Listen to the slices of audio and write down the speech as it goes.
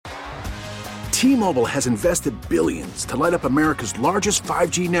T-Mobile has invested billions to light up America's largest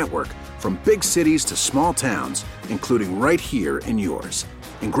 5G network, from big cities to small towns, including right here in yours.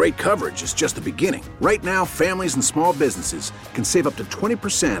 And great coverage is just the beginning. Right now, families and small businesses can save up to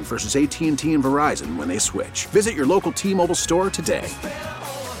 20% versus AT&T and Verizon when they switch. Visit your local T-Mobile store today.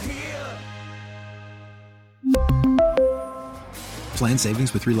 Plan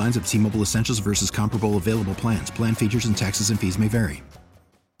savings with 3 lines of T-Mobile Essentials versus comparable available plans. Plan features and taxes and fees may vary.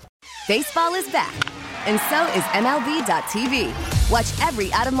 Baseball is back, and so is MLB.tv. Watch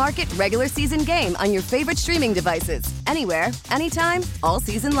every out-of-market regular season game on your favorite streaming devices, anywhere, anytime, all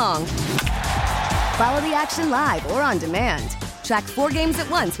season long. Follow the action live or on demand. Track 4 games at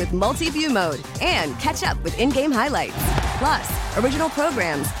once with multi-view mode and catch up with in-game highlights. Plus, original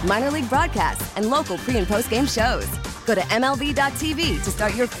programs, minor league broadcasts, and local pre- and post-game shows. Go to MLB.tv to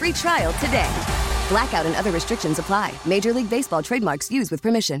start your free trial today. Blackout and other restrictions apply. Major League Baseball trademarks used with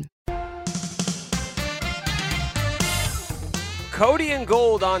permission. Cody and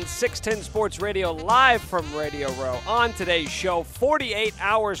Gold on 610 Sports Radio, live from Radio Row. On today's show, 48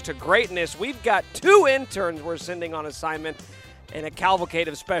 hours to greatness. We've got 2 interns we're sending on assignment and a cavalcade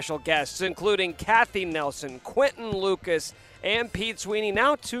of special guests, including Kathy Nelson, Quentin Lucas, and Pete Sweeney.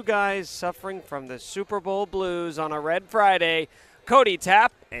 Now 2 guys suffering from the Super Bowl blues on a Red Friday. Cody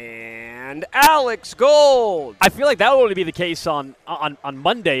Tapp and Alex Gold. I feel like that would only be the case on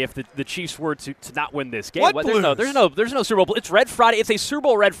Monday if the Chiefs were to not win this game. What blues? There's no Super Bowl. It's Red Friday. It's a Super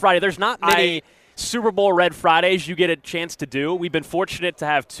Bowl Red Friday. There's not many Super Bowl Red Fridays you get a chance to do. We've been fortunate to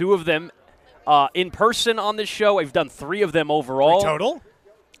have 2 of them in person on this show. We've done 3 of them overall. 3 total?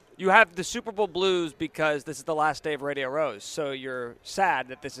 You have the Super Bowl blues because this is the last day of Radio Rows, so you're sad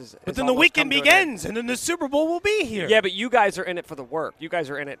that this is. But then the weekend begins, and then the Super Bowl will be here. Yeah, but you guys are in it for the work. You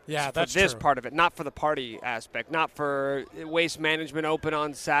guys are in it for that's this true. part of it, not for the party aspect, not for Waste Management Open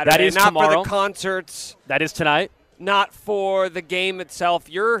on Saturday. That is not tomorrow. for the concerts. That is tonight. Not for the game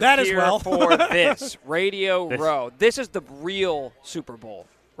itself. You're That as here well. for this, Radio Row. This is the real Super Bowl.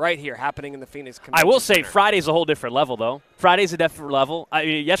 Right here, happening in the Phoenix Convention I will say Center. Friday's a whole different level, though. Friday's a different level. I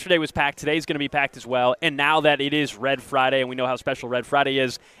mean, yesterday was packed. Today's going to be packed as well. And now that it is Red Friday, and we know how special Red Friday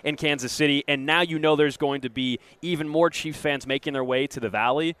is in Kansas City, and now you know there's going to be even more Chiefs fans making their way to the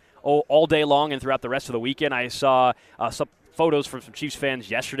Valley all day long and throughout the rest of the weekend. I saw some photos from some Chiefs fans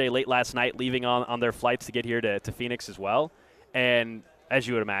yesterday, late last night, leaving on their flights to get here to Phoenix as well. And as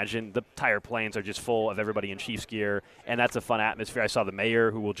you would imagine, the entire planes are just full of everybody in Chiefs gear, and that's a fun atmosphere. I saw the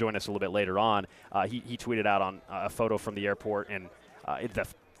mayor, who will join us a little bit later on, he tweeted out on a photo from the airport, and the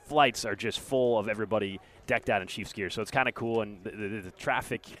flights are just full of everybody decked out in Chiefs gear. So it's kind of cool, and the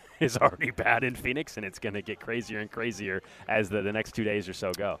traffic is already bad in Phoenix, and it's going to get crazier and crazier as the next 2 days or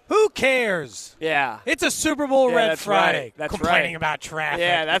so go. Who cares? Yeah. It's a Super Bowl Yeah, Red that's Friday. right. That's Complaining right. about traffic.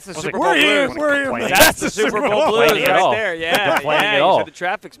 Yeah, that's the Super Bowl We're blues. here. We're here. That's the Super Bowl blues Complaining at right all. there. Yeah, Complaining yeah. at You all. said the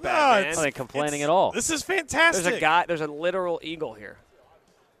traffic's No, bad, man. I ain't complaining at all. This is fantastic. There's a literal eagle here.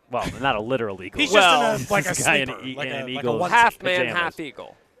 Well, not a literal eagle. He's Well, just in a this guy in sleeper, an like a eagle. onesie. Half man, pajamas. half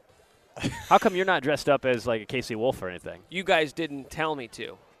eagle. How come you're not dressed up as like a Casey Wolf or anything? You guys didn't tell me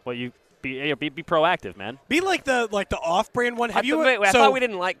to. Well, you be proactive, man. Be like the off-brand one. Have you? Wait, I so, thought we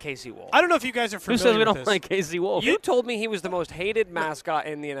didn't like Casey Wolf. I don't know if you guys are Who familiar says we with don't this. like Casey Wolf? You told me he was the most hated mascot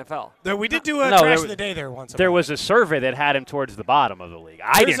in the NFL. We did do a No, trash there- of the day there once. There was a survey that had him towards the bottom of the league.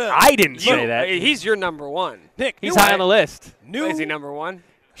 I There's didn't say that. He's your number one. Nick. He's new high on the list. Is he number one?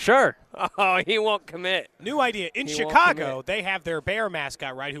 Sure. Oh, he won't commit. New idea. In He won't Chicago, commit. they have their bear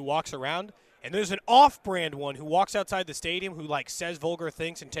mascot, right, who walks around. And there's an off-brand one who walks outside the stadium who, like, says vulgar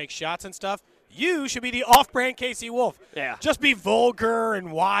things and takes shots and stuff. You should be the off-brand Casey Wolf. Yeah. Just be vulgar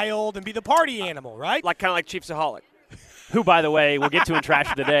and wild and be the party animal, right? Kind of like Chiefsaholic. Who, by the way, we'll get to in Trash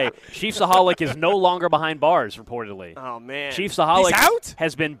of the Day. Chiefsaholic is no longer behind bars, reportedly. Oh, man. Chiefsaholic He's out?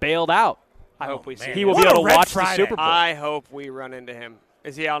 has been bailed out. I hope we man. see He him. will What be able a to Red watch Friday. the Super Bowl. I hope we run into him.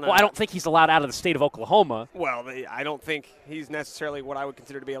 Is he out? Well, I don't think he's allowed out of the state of Oklahoma. Well, I don't think he's necessarily what I would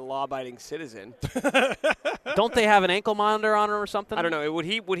consider to be a law-abiding citizen. Don't they have an ankle monitor on him or something? I don't know. Would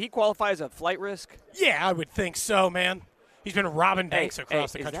he qualify as a flight risk? Yeah, I would think so, man. He's been robbing banks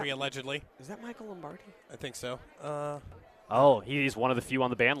across the is country, that- allegedly. Is that Michael Lombardi? I think so. Oh, he's one of the few on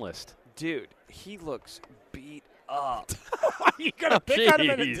the ban list. Dude, he looks beat up. You gonna pick on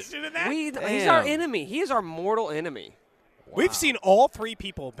him in Jeez. addition to that? He's our enemy. He is our mortal enemy. We've seen all 3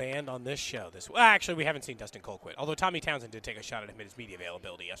 people banned on this show. Well, actually, we haven't seen Dustin Colquitt, although Tommy Townsend did take a shot at him in his media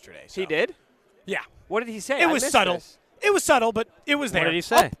availability yesterday. So. He did? Yeah. What did he say? It I was missed subtle. this. It was subtle, but it was there. What did he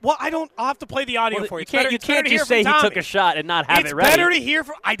say? I'll have to play the audio for you. You can't just say he took a shot and not have it ready. It's better to hear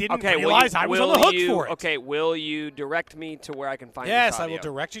from. I didn't realize I was on the hook for it. Okay, will you direct me to where I can find this Yes, audio? I will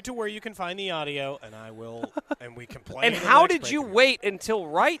direct you to where you can find the audio, and I will, and we can play. And how did you wait until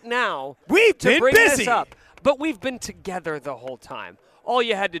right now We've to been bring busy. this up? But we've been together the whole time. All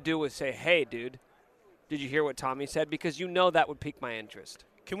you had to do was say, "Hey, dude, did you hear what Tommy said?" Because you know that would pique my interest.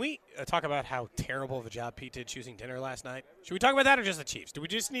 Can we talk about how terrible of a job Pete did choosing dinner last night? Should we talk about that or just the Chiefs? Do we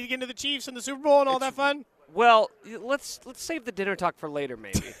just need to get into the Chiefs and the Super Bowl and all that fun? Well, let's save the dinner talk for later,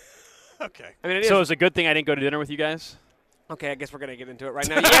 maybe. Okay. I mean, So it was a good thing I didn't go to dinner with you guys? Okay, I guess we're going to get into it right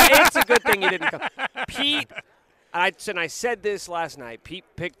now. Yeah, it's a good thing you didn't come. Pete, I said this last night, Pete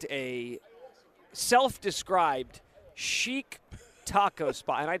picked a self-described chic taco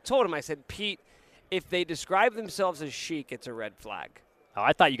spot. And I told him, I said, Pete, if they describe themselves as chic, it's a red flag. Oh,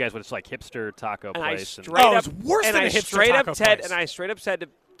 I thought you guys were just like hipster taco And I place. straight up, it's worse and than I a hipster straight taco up said, place. And I straight up said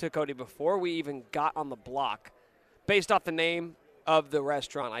to Cody before we even got on the block, based off the name of the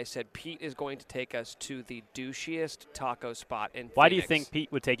restaurant, I said Pete is going to take us to the douchiest taco spot in Why do you Phoenix. think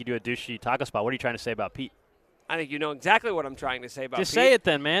Pete would take you to a douchey taco spot? What are you trying to say about Pete? I think you know exactly what I'm trying to say about Just Pete. say it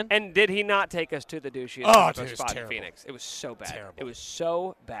then, man. And did he not take us to the douchiest Oh, taco dude, it was spot in terrible. Phoenix? It was so bad. Terrible. It was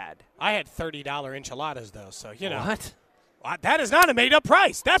so bad. I had $30 enchiladas, though, so, you know. What? That is not a made-up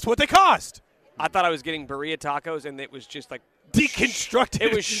price. That's what they cost. I thought I was getting burrito tacos, and it was just like Deconstructed.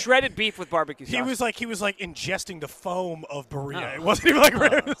 it was shredded beef with barbecue sauce. He was like ingesting the foam of burrito. It wasn't even like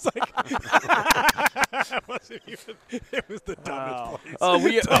it was like it wasn't even. It was the dumbest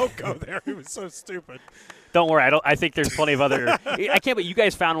place. Don't go there. It was so stupid. Don't worry. I think there's plenty of other. I can't. But you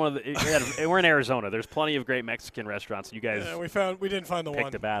guys found one of the. We're in Arizona. There's plenty of great Mexican restaurants. You guys We didn't find the picked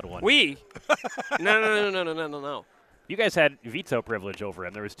one. a bad one. No. You guys had veto privilege over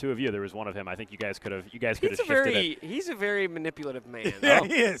him. There was two of you. There was one of him. I think you guys could have shifted it. He's a very manipulative man. Yeah,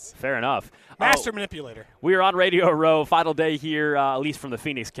 he is. Fair enough. Master manipulator. We are on Radio Row, final day here, at least from the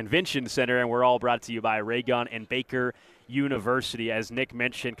Phoenix Convention Center, and we're all brought to you by Raygun and Baker University. As Nick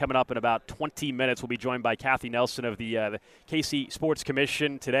mentioned, coming up in about 20 minutes, we'll be joined by Kathy Nelson of the KC Sports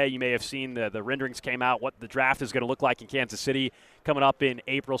Commission. Today, you may have seen the renderings came out, what the draft is going to look like in Kansas City coming up in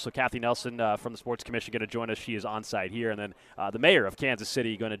April. So Kathy Nelson from the Sports Commission going to join us. She is on site here. And then the mayor of Kansas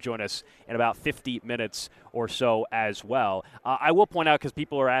City going to join us in about 50 minutes or so as well. I will point out, because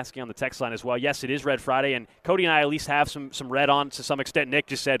people are asking on the text line as well, yes, it is Red Friday, and Cody and I at least have some red on to some extent. Nick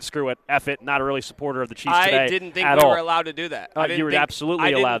just said, screw it, F it, not a really supporter of the Chiefs today I didn't think at we all. were allowed to do that. You were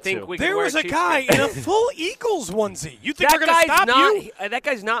absolutely allowed to. There was a guy in a full Eagles onesie. You think That we're going to stop you? That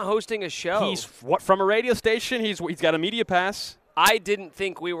guy's not hosting a show. He's from a radio station. He's got a media pass. I didn't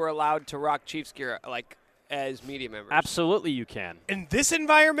think we were allowed to rock Chiefs gear as media members. Absolutely, you can. In this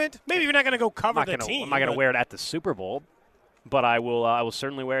environment, maybe you're not going to go cover the team. I'm not going to wear it at the Super Bowl, but I will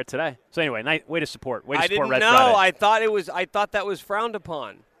certainly wear it today. So anyway, way to support. I didn't Red know. Friday. I thought that was frowned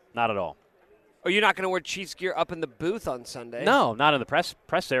upon. Not at all. Are you not going to wear Chiefs gear up in the booth on Sunday? No, not in the press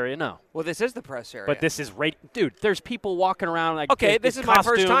area. No. Well, this is the press area. But this is dude. There's people walking around like okay. This is my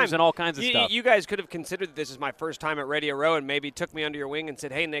first time and all kinds of stuff. You guys could have considered this is my first time at Radio Row and maybe took me under your wing and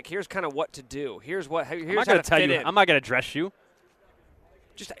said, "Hey, Nick, here's kind of what to do. Here's how to fit in." I'm not going to dress you.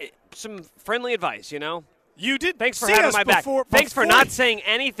 Just some friendly advice, you know. You did. Thanks for see having us my back. before, Thanks for before not saying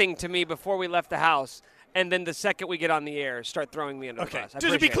anything to me before we left the house, and then the second we get on the air, start throwing me under the bus.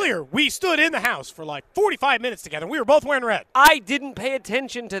 Just to be clear, we stood in the house for like 45 minutes together. We were both wearing red. I didn't pay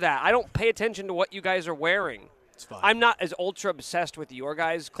attention to that. I don't pay attention to what you guys are wearing. It's fine. I'm not as ultra obsessed with your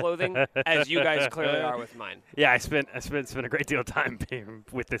guys' clothing as you guys clearly are with mine. Yeah, I spent a great deal of time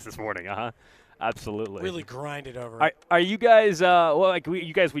with this morning. Absolutely. Really grinded over it. Are you guys?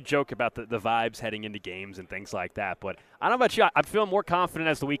 We joke about the vibes heading into games and things like that. But I don't know about you. I'm feeling more confident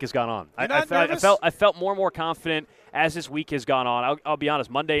as the week has gone on. I felt more and more confident as this week has gone on. I'll be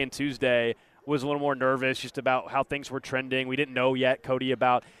honest. Monday and Tuesday was a little more nervous just about how things were trending. We didn't know yet, Cody,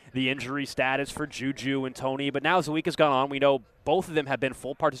 about the injury status for Juju and Tony. But now as the week has gone on, we know both of them have been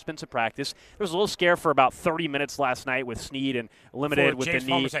full participants of practice. There was a little scare for about 30 minutes last night with Snead and limited with James the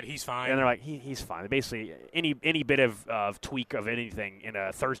knee. Palmer said he's fine. And they're like, he's fine. Basically, any bit of tweak of anything in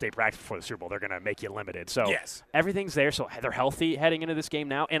a Thursday practice before the Super Bowl, they're going to make you limited. So yes, everything's there. So they're healthy heading into this game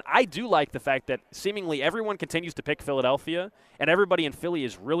now. And I do like the fact that seemingly everyone continues to pick Philadelphia, and everybody in Philly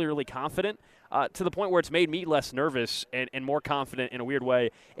is really, really confident. To the point where it's made me less nervous and more confident in a weird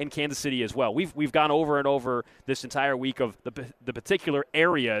way in Kansas City as well. We've gone over and over this entire week of the particular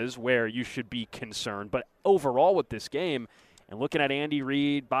areas where you should be concerned. But overall with this game, and looking at Andy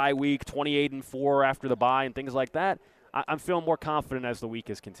Reid, bye week, 28-4 after the bye and things like that, I'm feeling more confident as the week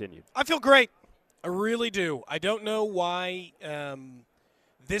has continued. I feel great. I really do. I don't know why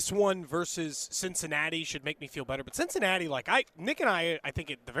this one versus Cincinnati should make me feel better. But Cincinnati, Nick and I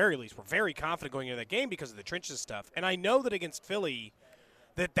think at the very least, were very confident going into that game because of the trenches stuff. And I know that against Philly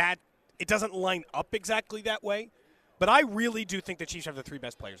that it doesn't line up exactly that way. But I really do think the Chiefs have the 3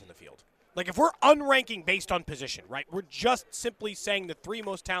 best players in the field. Like, if we're unranking based on position, right, we're just simply saying the 3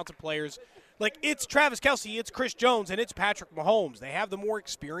 most talented players. Like, it's Travis Kelce, it's Chris Jones, and it's Patrick Mahomes. They have the more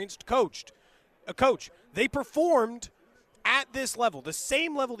experienced coach. They performed at this level, the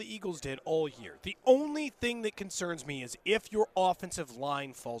same level the Eagles did all year. The only thing that concerns me is if your offensive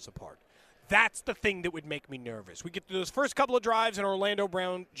line falls apart. That's the thing that would make me nervous. We get through those first couple of drives, and Orlando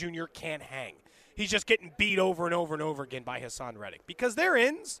Brown Jr. can't hang. He's just getting beat over and over and over again by Hassan Reddick because their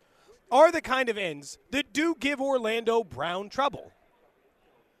ends are the kind of ends that do give Orlando Brown trouble.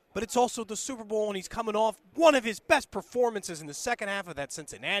 But it's also the Super Bowl, and he's coming off one of his best performances in the second half of that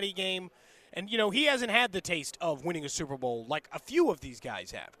Cincinnati game. And, he hasn't had the taste of winning a Super Bowl like a few of these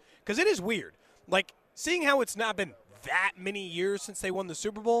guys have. Because it is weird. Like, seeing how it's not been that many years since they won the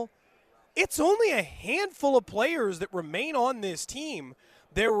Super Bowl, it's only a handful of players that remain on this team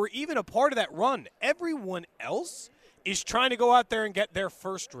that were even a part of that run. Everyone else is trying to go out there and get their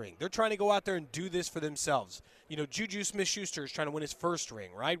first ring. They're trying to go out there and do this for themselves. Juju Smith-Schuster is trying to win his first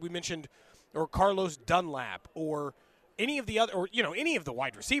ring, right? We mentioned, or Carlos Dunlap, or any of the other, or any of the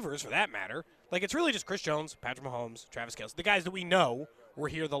wide receivers for that matter. Like, it's really just Chris Jones, Patrick Mahomes, Travis Kelce, the guys that we know were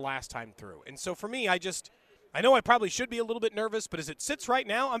here the last time through. And so for me, I know I probably should be a little bit nervous, but as it sits right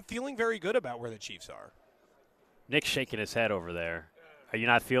now, I'm feeling very good about where the Chiefs are. Nick's shaking his head over there. Are you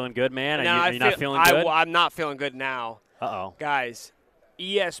not feeling good, man? No, are you not feeling good? I'm not feeling good now. Uh-oh. Guys,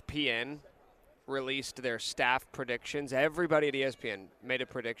 ESPN released their staff predictions. Everybody at ESPN made a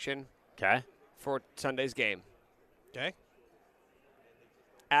prediction for Sunday's game. Okay.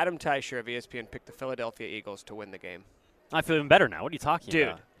 Adam Teicher of ESPN picked the Philadelphia Eagles to win the game. I feel even better now. What are you talking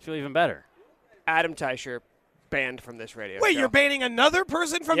about? I feel even better. Adam Teicher banned from this radio show. Wait, you're banning another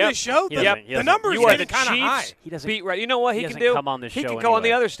person from this show? The numbers are getting kind of high. He doesn't beat right. You know what he can do? Come on this he show can anyway. go on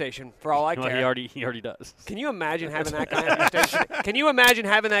the other station for all I care. He already does. Can you imagine having that guy on your station? Can you imagine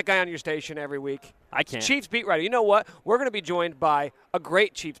having that guy on your station every week? I can't. Chiefs beat writer. You know what? We're going to be joined by a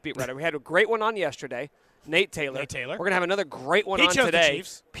great Chiefs beat writer. We had a great one on yesterday. Nate Taylor. We're going to have another great one on today.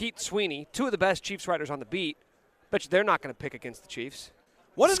 Pete Sweeney, 2 of the best Chiefs writers on the beat. Bet you they're not going to pick against the Chiefs.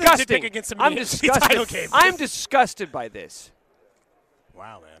 What is this to pick against them in the title game? I'm disgusted by this.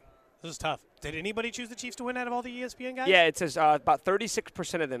 Wow, man. This is tough. Did anybody choose the Chiefs to win out of all the ESPN guys? Yeah, it says about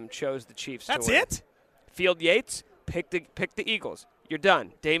 36% of them chose the Chiefs to win. That's it? Field Yates, pick the Eagles. You're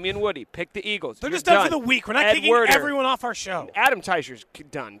done. Damian Woody, pick the Eagles. They're just done for the week. We're not kicking everyone off our show. Adam Teicher's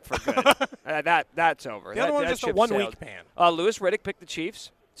done for good. That's over. The other one's just a 1 week pan. Louis Riddick picked the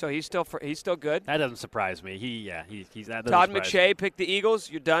Chiefs, so he's still good. That doesn't surprise me. He's that. Todd McShay picked the Eagles.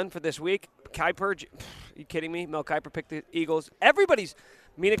 You're done for this week. Kuiper, are you kidding me? Mel Kiper picked the Eagles.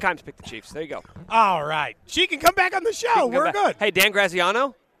 Mina Kimes picked the Chiefs. There you go. All right. She can come back on the show. We're good. Hey, Dan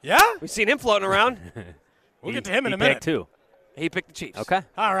Graziano? Yeah? We've seen him floating around. We'll get to him in a minute. He picked 2. He picked the Chiefs. Okay.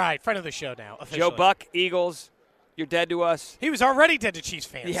 All right. Friend of the show now. Officially. Joe Buck, Eagles. You're dead to us. He was already dead to Chiefs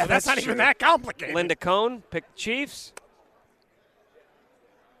fans. Yeah, so that's not even that complicated. Linda Cohn picked the Chiefs.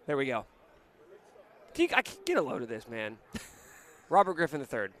 There we go. I can get a load of this, man. Robert Griffin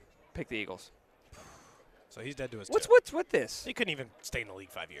III picked the Eagles. So he's dead to us, What's with this? He couldn't even stay in the league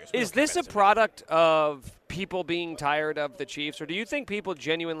 5 years. Is this a product of people being tired of the Chiefs, or do you think people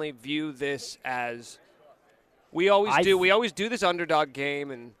genuinely view this as we always do? We always do this underdog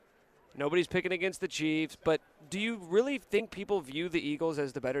game, and nobody's picking against the Chiefs. But do you really think people view the Eagles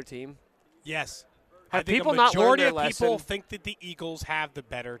as the better team? Yes. Have I think people a not learned majority their of lesson? people think that the Eagles have the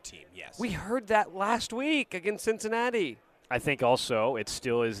better team. Yes. We heard that last week against Cincinnati. I think also it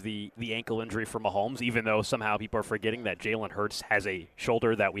still is the ankle injury for Mahomes, even though somehow people are forgetting that Jalen Hurts has a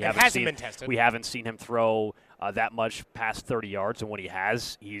shoulder that we haven't seen. Been tested. We haven't seen him throw that much past 30 yards, and when he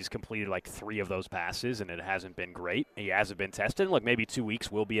has, he's completed like 3 of those passes, and it hasn't been great. He hasn't been tested. Look, maybe 2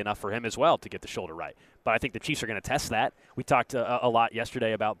 weeks will be enough for him as well to get the shoulder right. But I think the Chiefs are going to test that. We talked a lot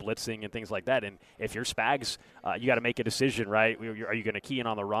yesterday about blitzing and things like that, and if you're Spags, you got to make a decision, right? Are you going to key in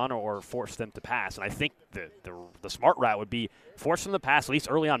on the run or force them to pass? And I think the smart route would be force them to pass, at least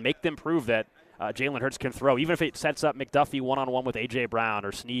early on, make them prove that Jalen Hurts can throw, even if it sets up McDuffie one-on-one with A.J. Brown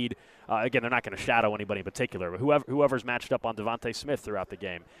or Snead. Again, they're not going to shadow anybody in particular, but whoever's matched up on Devontae Smith throughout the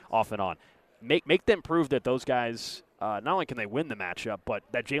game, off and on. Make them prove that those guys, not only can they win the matchup, but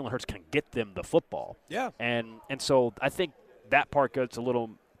that Jalen Hurts can get them the football. Yeah. And so I think that part gets a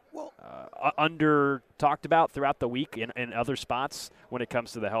little under talked about throughout the week in other spots when it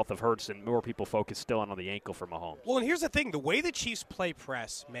comes to the health of Hurts, and more people focus still on the ankle for Mahomes. Well, and here's the thing. The way the Chiefs play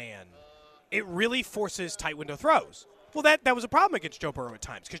press, man, it really forces tight window throws. Well, that was a problem against Joe Burrow at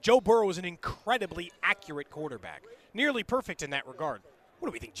times because Joe Burrow is an incredibly accurate quarterback, nearly perfect in that regard. What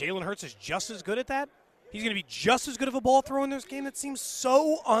do we think? Jalen Hurts is just as good at that? He's going to be just as good of a ball thrower in this game? That seems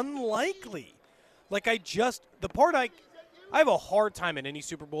so unlikely. Like I have a hard time in any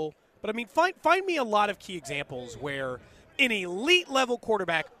Super Bowl, but I mean, find me a lot of key examples where an elite level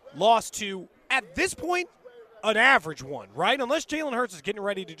quarterback lost to, at this point, an average one, right? Unless Jalen Hurts is getting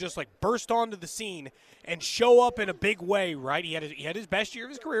ready to just like burst onto the scene and show up in a big way, right? He had his best year of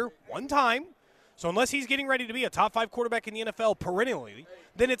his career one time. So unless he's getting ready to be a top 5 quarterback in the NFL perennially,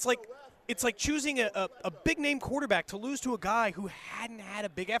 then it's like choosing a big name quarterback to lose to a guy who hadn't had a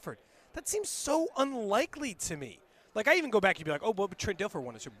big effort. That seems so unlikely to me. Like I even go back, you'd be like, oh, but Trent Dilfer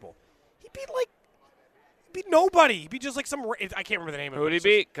won a Super Bowl. He beat nobody. He'd be just like I can't remember the name of it. Who did he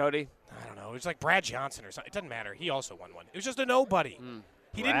beat, Cody? I don't know. It was like Brad Johnson or something. It doesn't matter. He also won one. It was just a nobody.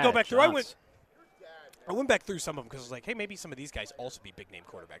 He didn't go back through. I went back through some of them because I was like, hey, maybe some of these guys also be big-name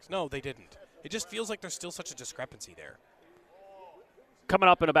quarterbacks. No, they didn't. It just feels like there's still such a discrepancy there. Coming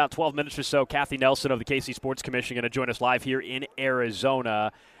up in about 12 minutes or so, Kathy Nelson of the KC Sports Commission going to join us live here in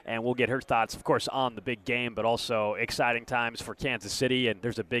Arizona, and we'll get her thoughts, of course, on the big game, but also exciting times for Kansas City. And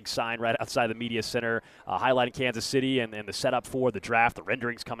there's a big sign right outside the media center highlighting Kansas City and the setup for the draft. The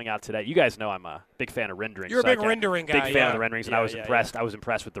renderings coming out today. You guys know I'm a big fan of renderings. You're a big rendering guy. Big fan of the renderings, and I was impressed. I was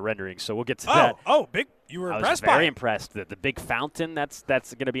impressed with the renderings, so we'll get to that. Oh, big. You were impressed by it. I was very impressed. The big fountain that's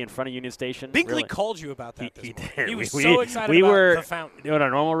going to be in front of Union Station. Binkley really called you about that this morning. Did. He was so excited about the fountain. Doing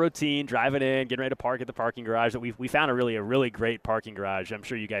our normal routine, driving in, getting ready to park at the parking garage. We found a really great parking garage. I'm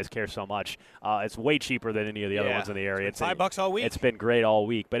sure you guys care so much. It's way cheaper than any of the other ones in the area. It's $5 all week. It's been great all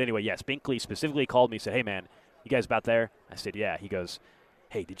week. But anyway, yes, Binkley specifically called me and said, hey, man, you guys about there? I said, yeah. He goes,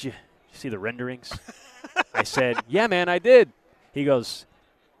 hey, did you see the renderings? I said, yeah, man, I did. He goes,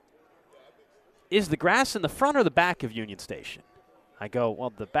 is the grass in the front or the back of Union Station? I go,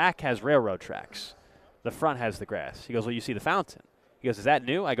 well, the back has railroad tracks. The front has the grass. He goes, well, you see the fountain. He goes, is that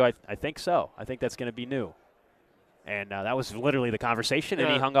new? I go, I think so. I think that's going to be new. And that was literally the conversation,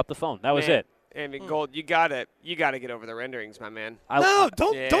 and he hung up the phone. That was it. And Gold, you gotta get over the renderings, my man.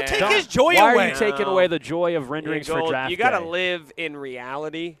 Don't take his joy away. Why are you taking away the joy of renderings Gold, for draft you gotta day? live in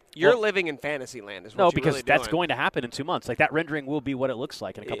reality. You're living in fantasy land. Is what you're because really that's doing. going to happen in 2 months. Like that rendering will be what it looks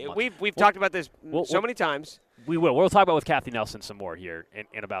like in a couple months. We've talked about this so many times. We will. We'll talk about with Kathy Nelson some more here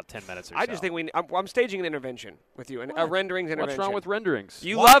in about 10 minutes or so. I just think I'm staging an intervention with you, a renderings intervention. What's wrong with renderings?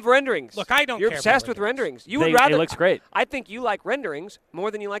 You love renderings. Look, I don't You're care obsessed about with renderings. It looks great. I think you like renderings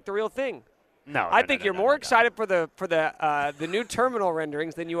more than you like the real thing. No, I think you're more excited for the new terminal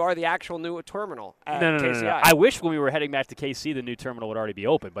renderings than you are the actual new terminal at KCI. No. I wish when we were heading back to KC, the new terminal would already be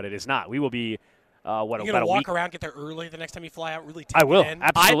open, but it is not. We will be You're about gonna a walk week around, get there early the next time you fly out. Really, I will. it in.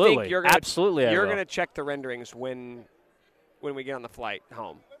 Absolutely. I think you're gonna, absolutely. You're going to check the renderings when we get on the flight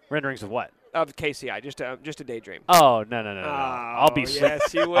home. Renderings of what? Of KCI, just a daydream. Oh no! I'll be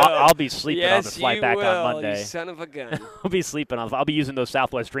yes, you will. I'll be sleeping on the flight back on Monday. You son of a gun. I'll be sleeping on. I'll be using those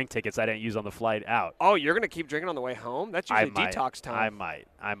Southwest drink tickets I didn't use on the flight out. Oh, you're gonna keep drinking on the way home? That's usually detox time. I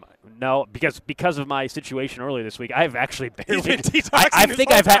might. No, because of my situation earlier this week, I've actually barely. I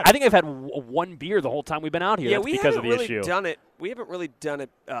think I've had one beer the whole time we've been out here. Yeah, That's we because haven't of the really issue. done it. We haven't really done it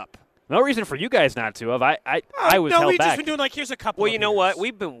up. No reason for you guys not to have. I was held we've back. just been doing like here's a couple. Well, of you know beers. what?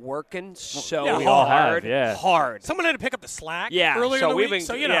 We've been working so we all hard. have, yeah. Hard. Someone had to pick up the slack. Yeah, earlier so in the we've week, been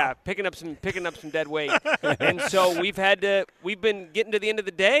so you know. picking up some dead weight, and so we've been getting to the end of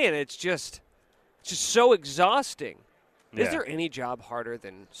the day, and it's just so exhausting. Yeah. Is there any job harder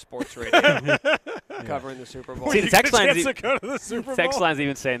than sports radio covering the Super Bowl? See, the text line's to go to the Super text Bowl. line's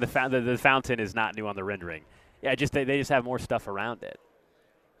even saying the fountain is not new on the rendering. Yeah, they just have more stuff around it.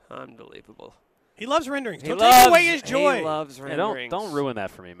 Unbelievable. He loves renderings. Don't loves, take away his joy. He loves Yeah, renderings. don't ruin that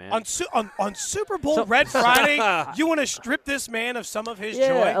for me, man. On Super Bowl Red Friday, you want to strip this man of some of his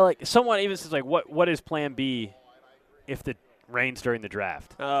joy? Like someone even says like, what is Plan B if the rains during the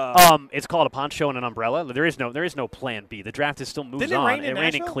draft? It's called a poncho and an umbrella. There is no Plan B. The draft is still moves Didn't it on. rain in It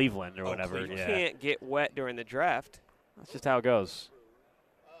rained in Nashville? Cleveland or whatever. Cleveland. You Yeah, can't get wet during the draft. that's just how it goes.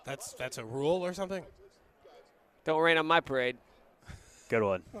 That's a rule or something? Don't rain on my parade. Good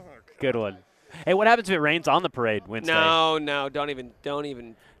one. Good one. Hey, what happens if it rains on the parade Wednesday? No, don't even. Then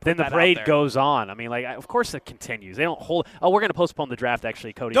put the that parade out there. goes on. I mean, like, of course it continues. They don't hold. Oh, we're going to postpone the draft,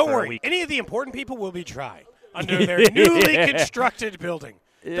 actually, Cody, Don't for a worry. week. Any of the important people will be dry under their newly constructed building.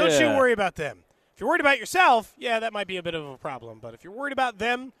 Don't you Yeah. worry about them. If you're worried about yourself, yeah, that might be a bit of a problem. But if you're worried about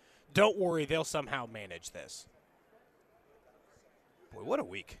them, Don't worry, they'll somehow manage this. Boy, what a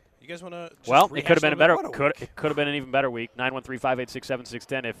week. You guys want to Well, it could have been a better. It Could have been an even better week.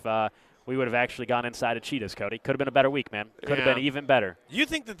 913-586-7610 if we would have actually gone inside of Cheetahs, Cody. Could have been a better week, man. Could have been even better. You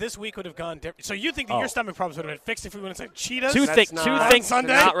think that this week would have gone different? So you think that your stomach problems would have been fixed if we went inside Cheetahs? Two things.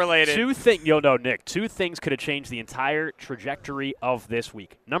 Sunday? Not related. Nick. Two things could have changed the entire trajectory of this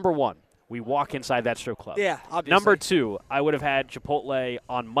week. Number one, we walk inside that strip club. Yeah, obviously. Number two, I would have had Chipotle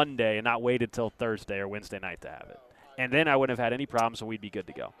on Monday and not waited till Thursday or Wednesday night to have it. And then I wouldn't have had any problems, so we'd be good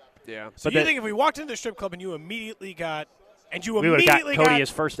to go. Yeah. So you think if we walked into the strip club and you immediately got – we would have got Cody his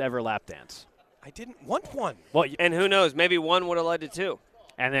first ever lap dance. I didn't want one. Well, and who knows? Maybe one would have led to two.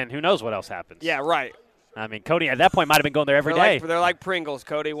 And then who knows what else happens. Yeah, right. I mean, Cody at that point might have been going there every day. They're like Pringles,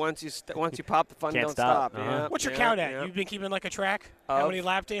 Cody. Once you pop the fun, Can't don't stop. stop. Uh-huh. Yeah, What's your count at? You've been keeping like a track? How many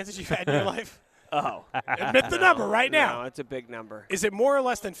lap dances you've had in your life? Oh. Admit the number right now. No, it's a big number. Is it more or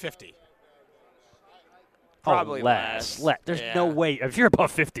less than 50? Probably less. There's no way. If you're above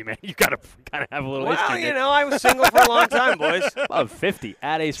 50, man, you got to kind of have a little history. Well, I was single for a long time, boys. Above 50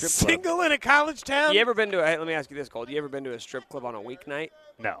 at a strip club. Single in a college town? You ever been to let me ask you this, Gold. You ever been to a strip club on a weeknight?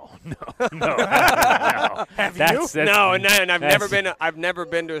 No. Have you? No, and I've never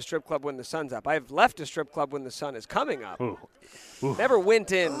been to a strip club when the sun's up. I've left a strip club when the sun is coming up. Ooh. Never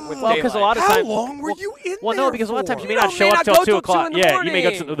went in with Well, because a lot of How times. long were you in Well, there no, because a lot of times for? you may not show may up not till go 2 till o'clock. 2 in the Yeah, you may go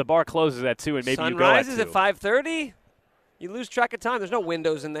morning. to the bar closes at 2, and maybe Sun you go at rises 2. at 5:30. You lose track of time. There's no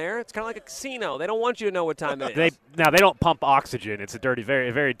windows in there. It's kind of like a casino. They don't want you to know what time it is. They don't pump oxygen. It's a dirty,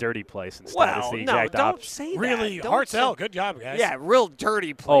 very, very dirty place. Instead, it's the exact don't opposite. say that. Really? Don't Hartzell, say- good job, guys. Yeah, real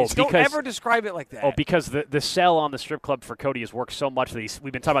dirty place. Don't because- ever describe it like that. Oh, because the cell on the strip club for Cody has worked so much that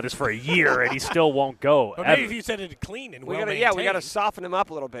we've been talking about this for a year, and he still won't go. But maybe if you said it clean and we well got to soften them up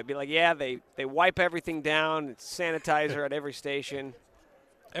a little bit. Be like, they wipe everything down. It's sanitizer at every station.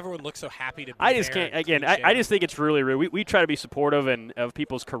 Everyone looks so happy to be I just there can't. and Again, clean I just think it's really rude. We try to be supportive of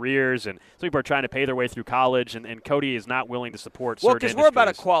people's careers, and some people are trying to pay their way through college, and Cody is not willing to support certain Well, because we're about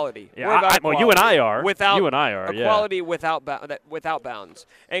industries. equality. Yeah, we're about well, you and I are. Without You and I are, yeah. equality without bounds.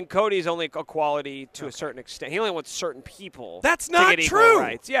 And Cody's only equality to a certain extent. He only wants certain people. That's to not get equal true.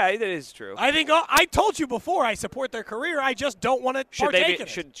 rights. Yeah, it is true. I think I told you before I support their career. I just don't want to partake in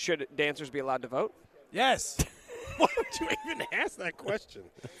it. Should dancers be allowed to vote? Yes. Why would you even ask that question?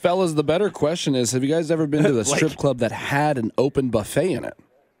 Fellas, the better question is, have you guys ever been to the strip club that had an open buffet in it?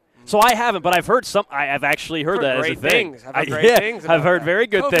 So I haven't, but I've heard some. I've actually heard that as a great thing. things. I've heard great things about I've heard that. very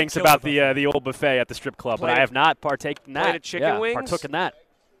good COVID things killed about the the old buffet at the strip club, but Played I a- have not partaken in that. played a chicken wings? Partook in that.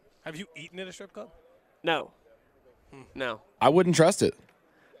 Have you eaten at a strip club? No. No. I wouldn't trust it.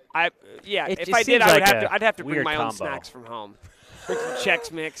 It If just I did, seems like a I'd have to bring weird my own combo. snacks from home. Bring some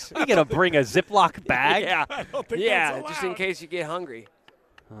Chex Mix. You gonna bring a Ziploc bag? Yeah. I don't think Yeah, that's just in allowed. case you get hungry.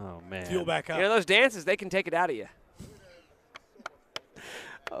 Oh man. Fuel back up. You know those dances, they can take it out of you.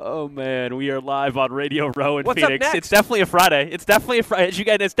 Oh man, we are live on Radio Row in What's up Phoenix. next? It's definitely a Friday. It's definitely a Friday.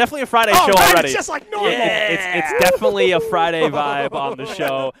 It's definitely a Friday Oh, show right, already. it's just like normal. It's definitely a Friday vibe on the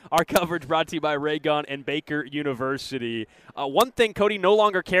show. Our coverage brought to you by Raygun and Baker University. One thing Cody no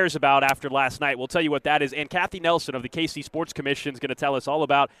longer cares about after last night, we'll tell you what that is. And Kathy Nelson of the KC Sports Commission is going to tell us all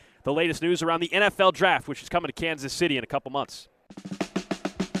about the latest news around the NFL Draft, which is coming to Kansas City in a couple months.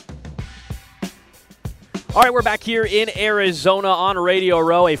 All right, we're back here in Arizona on Radio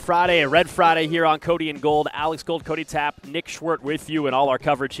Row, a Red Friday here on Cody and Gold. Alex Gold, Cody Tapp, Nick Schwert with you, and all our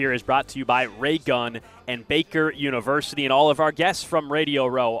coverage here is brought to you by Raygun and Baker University. And all of our guests from Radio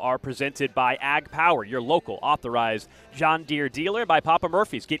Row are presented by Ag Power, your local authorized John Deere dealer, by Papa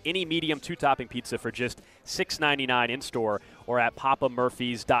Murphy's. Get any medium two-topping pizza for just $6.99 in-store or at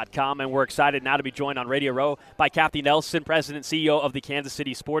papamurphys.com. And we're excited now to be joined on Radio Row by Kathy Nelson, President and CEO of the Kansas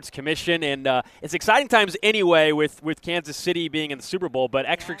City Sports Commission. And it's exciting times anyway with Kansas City being in the Super Bowl, but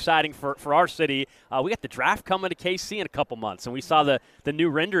extra exciting for our city. We got the draft coming to KC in a couple months, and we saw the new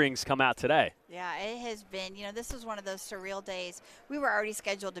renderings come out today. Yeah, it has been, this was one of those surreal days. We were already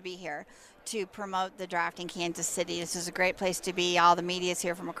scheduled to be here to promote the draft in Kansas City. This is a great place to be. All the media is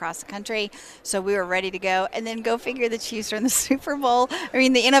here from across the country. So we were ready to go. And then go figure, the Chiefs are in the Super Bowl. I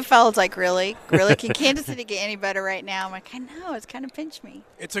mean, the NFL is like, really? Really? Can Kansas City get any better right now? I'm like, I know. It's kind of pinched me.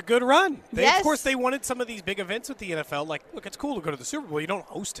 It's a good run. Yes. Of course, they wanted some of these big events with the NFL. Like, look, it's cool to go to the Super Bowl. You don't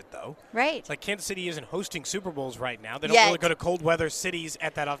host it, though. Right. It's like Kansas City isn't hosting Super Bowls right now. They don't Yet. really go to cold weather cities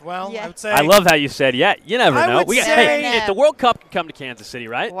at that often. Well, Yeah. I would say. I love how you said, yeah, you never I know. would say- Hey, if the World Cup can come to Kansas City,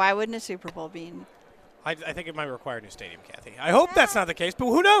 right? Why wouldn't a Super Bowl be in? I think it might require a new stadium, Kathy. I hope that's not the case, but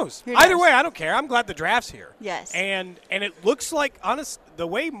who knows? Who Either knows? way, I don't care. I'm glad the draft's here. Yes. And it looks like, the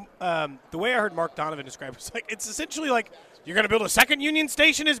way I heard Mark Donovan describe it, it's like it's essentially like You're going to build a second Union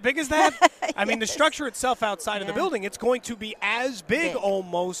Station as big as that? I mean, the structure itself outside of the building, it's going to be as big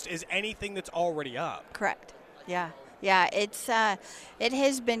almost as anything that's already up. Correct. Yeah. Yeah, it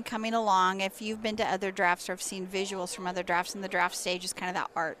has been coming along. If you've been to other drafts or have seen visuals from other drafts, and the draft stage is kind of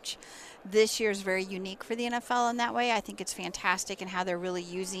that arch. This year is very unique for the NFL in that way. I think it's fantastic in how they're really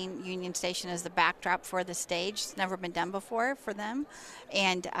using Union Station as the backdrop for the stage. It's never been done before for them.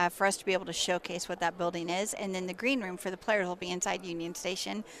 And for us to be able to showcase what that building is. And then the green room for the players will be inside Union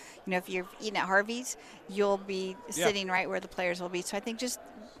Station. You know, if you're eating at Harvey's, you'll be sitting right where the players will be. So I think just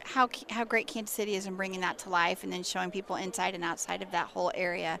how great Kansas City is in bringing that to life and then showing people inside and outside of that whole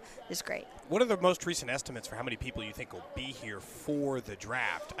area is great. What are the most recent estimates for how many people you think will be here for the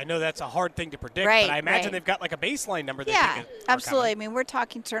draft? I know that's a hard thing to predict, but I imagine they've got like a baseline number. Absolutely. I mean, we're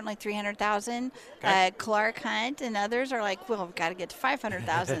talking certainly 300,000. Okay. Clark Hunt and others are like, well, we've got to get to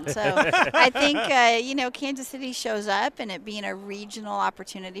 500,000. So I think, Kansas City shows up, and it being a regional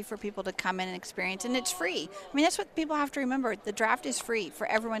opportunity for people to come in and experience, and it's free. I mean, that's what people have to remember. The draft is free for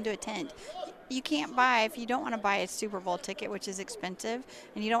everyone to attend. You can't buy, if you don't want to buy a Super Bowl ticket, which is expensive,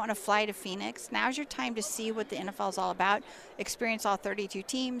 and you don't want to fly to Phoenix, now's your time to see what the NFL is all about, experience all 32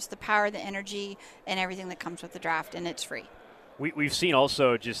 teams, the power, the energy, and everything that comes with the draft, and it's free. We've seen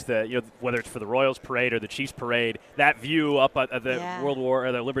also just whether it's for the Royals parade or the Chiefs parade, that view up at the World War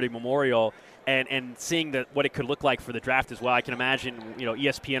or the Liberty Memorial, and seeing what it could look like for the draft as well. I can imagine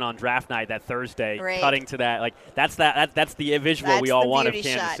ESPN on draft night that Thursday cutting to that. Like that's the visual we all want of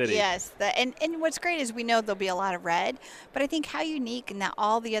Kansas City. Yes, and what's great is we know there'll be a lot of red, but I think how unique and that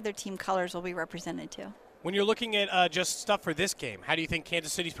all the other team colors will be represented too. When you're looking at just stuff for this game, how do you think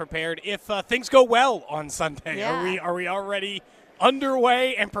Kansas City's prepared if things go well on Sunday? Yeah. Are we already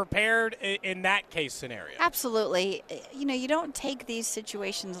underway and prepared in that case scenario? Absolutely. You don't take these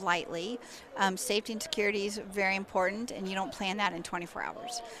situations lightly. Safety and security is very important, and you don't plan that in 24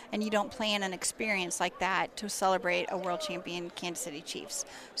 hours. And you don't plan an experience like that to celebrate a world champion Kansas City Chiefs.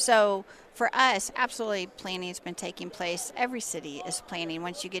 So for us, absolutely planning has been taking place. Every city is planning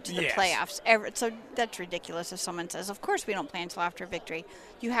once you get to the playoffs. So that's ridiculous if someone says, of course we don't plan until after victory.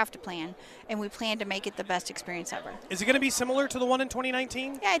 You have to plan, and we plan to make it the best experience ever. Is it going to be similar to the one in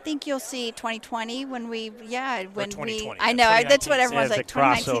 2019? Yeah, I think you'll see 2020 when we, I know, that's what everyone's like,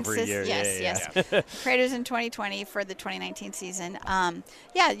 2019 crossover year. Yes. Creators in 2020 for the 2019 season. A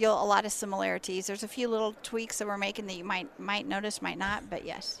lot of similarities. There's a few little tweaks that we're making that you might notice, might not, but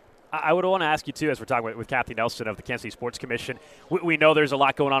yes. I would want to ask you, too, as we're talking with Kathy Nelson of the Kansas City Sports Commission, we know there's a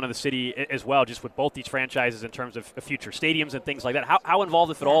lot going on in the city as well, just with both these franchises in terms of future stadiums and things like that. How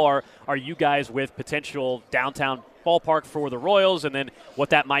involved, if at all, are you guys with potential downtown ballpark for the Royals, and then what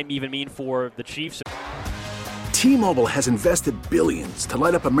that might even mean for the Chiefs? T-Mobile has invested billions to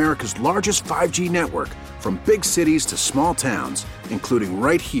light up America's largest 5G network, from big cities to small towns, including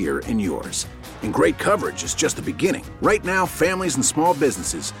right here in yours. And great coverage is just the beginning. Right now, families and small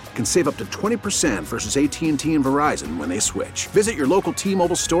businesses can save up to 20% versus AT&T and Verizon when they switch. Visit your local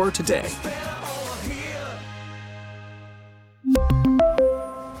T-Mobile store today.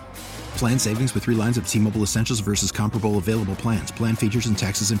 Plan savings with 3 lines of T-Mobile Essentials versus comparable available plans. Plan features and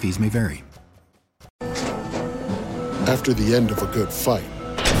taxes and fees may vary. After the end of a good fight,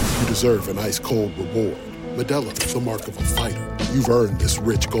 you deserve an ice-cold reward. Modelo is the mark of a fighter. You've earned this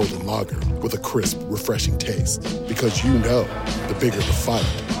rich golden lager with a crisp, refreshing taste. Because you know, the bigger the fight,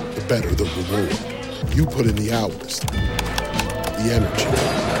 the better the reward. You put in the hours, the energy,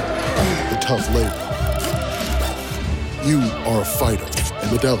 the tough labor. You are a fighter,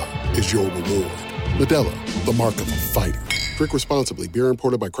 and Modelo is your reward. Modelo, the mark of a fighter. Drink responsibly. Beer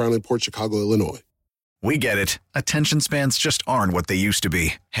imported by Crown Imports, Chicago, Illinois. We get it. Attention spans just aren't what they used to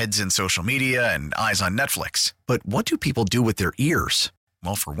be. Heads in social media and eyes on Netflix. But what do people do with their ears?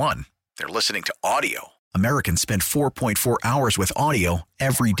 Well, for one, they're listening to audio. Americans spend 4.4 hours with audio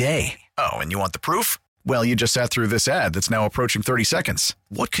every day. Oh, and you want the proof? Well, you just sat through this ad that's now approaching 30 seconds.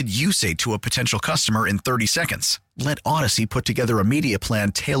 What could you say to a potential customer in 30 seconds? Let Odyssey put together a media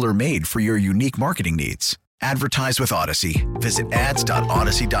plan tailor-made for your unique marketing needs. Advertise with Odyssey. Visit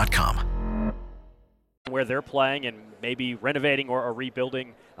ads.odyssey.com. Where they're playing and maybe renovating or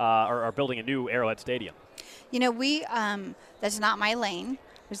rebuilding or building a new Arrowhead Stadium. That's not my lane.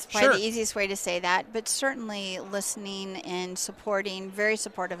 It's probably the easiest way to say that, but certainly listening and supporting, very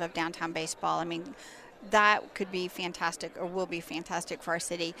supportive of downtown baseball. I mean, that could be fantastic, or will be fantastic for our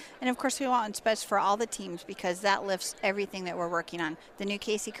city. And of course, we want what's best for all the teams, because that lifts everything that we're working on. The new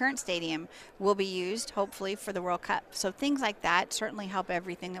Casey Current Stadium will be used, hopefully, for the World Cup. So things like that certainly help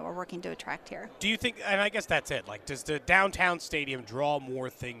everything that we're working to attract here. Do you think, and I guess that's it, like, does the downtown stadium draw more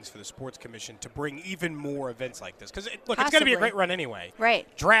things for the Sports Commission to bring even more events like this? Because, look, it's going to be a great run anyway. Right.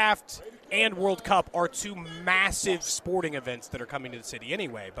 Draft and World Cup are two massive sporting events that are coming to the city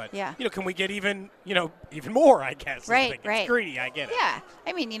anyway. But, can we get even more, I guess. Right. It's greedy, I get it. Yeah.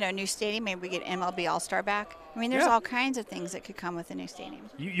 I mean, new stadium, maybe we get MLB All-Star back. I mean, there's all kinds of things that could come with a new stadium.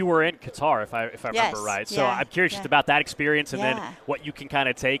 You were in Qatar, if I remember right. So I'm curious just about that experience and then what you can kind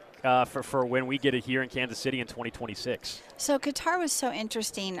of take for when we get it here in Kansas City in 2026. So Qatar was so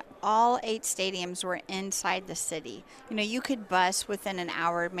interesting. All 8 stadiums were inside the city. You could bus within an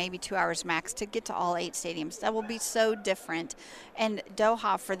hour, maybe 2 hours max, to get to all 8 stadiums. That will be so different. And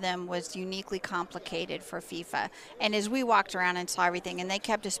Doha for them was uniquely complicated for FIFA. And as we walked around and saw everything, and they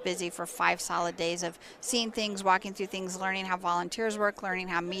kept us busy for 5 solid days of seeing things, walking through things, learning how volunteers work, learning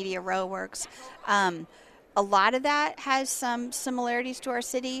how Media Row works. A lot of that has some similarities to our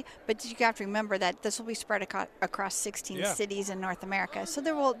city, but you have to remember that this will be spread across 16 cities in North America. So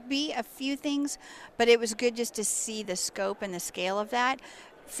there will be a few things, but it was good just to see the scope and the scale of that.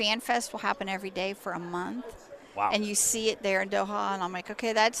 Fan Fest will happen every day for a month. Wow. And you see it there in Doha, and I'm like,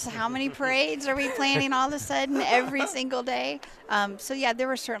 okay, that's how many parades are we planning all of a sudden every single day? There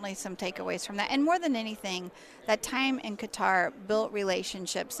were certainly some takeaways from that. And more than anything, that time in Qatar built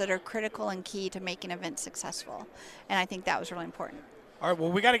relationships that are critical and key to making events successful. And I think that was really important. All right,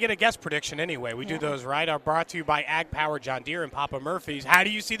 well, we got to get a guest prediction anyway. We do those, right? Are brought to you by Ag Power, John Deere, and Papa Murphy's. How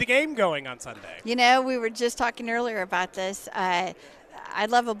do you see the game going on Sunday? We were just talking earlier about this. I'd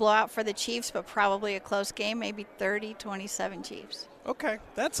love a blowout for the Chiefs, but probably a close game, maybe 30-27 Chiefs. Okay,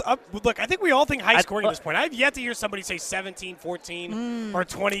 that's up. Look, I think we all think high scoring at this point. I've yet to hear somebody say 17-14 or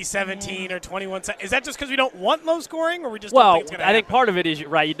 20-17 or 21. Is that just because we don't want low scoring, or we just don't think it's going to happen? I think part of it is,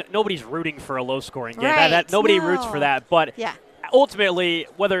 nobody's rooting for a low scoring game. Nobody roots for that. But ultimately,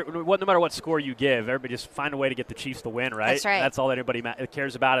 no matter what score you give, everybody just find a way to get the Chiefs to win, right? That's right. That's all anybody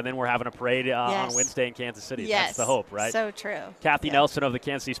cares about, and then we're having a parade on Wednesday in Kansas City. Yes. That's the hope, right? So true. Kathy Nelson of the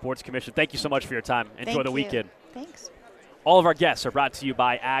Kansas City Sports Commission, thank you so much for your time. Enjoy the weekend. Thanks. All of our guests are brought to you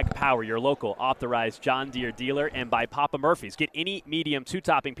by Ag Power, your local authorized John Deere dealer, and by Papa Murphy's. Get any medium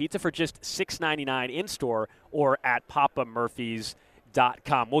 2-topping pizza for just $6.99 in-store or at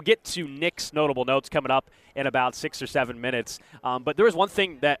papamurphys.com. We'll get to Nick's notable notes coming up in about 6 or 7 minutes. But there was one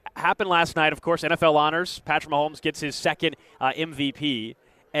thing that happened last night, of course, NFL honors. Patrick Mahomes gets his second MVP.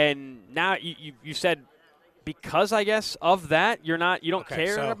 And now you said because, I guess, of that, you don't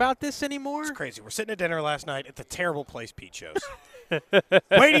care about this anymore? It's crazy. We're sitting at dinner last night at the terrible place Pete chose.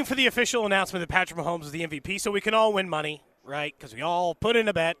 Waiting for the official announcement that Patrick Mahomes is the MVP so we can all win money, right? Because we all put in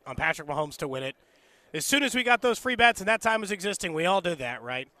a bet on Patrick Mahomes to win it. As soon as we got those free bets and that time was existing, we all did that,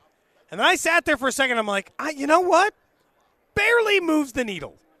 right? And then I sat there for a second. I'm like, you know what? Barely moves the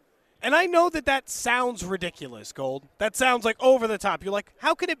needle. And I know that sounds ridiculous, Gold. That sounds like over the top. You're like,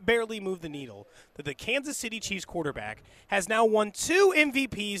 how could it barely move the needle that the Kansas City Chiefs quarterback has now won 2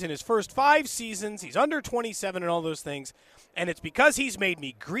 MVPs in his first 5 seasons? He's under 27 and all those things. And it's because he's made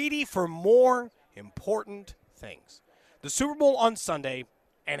me greedy for more important things. The Super Bowl on Sunday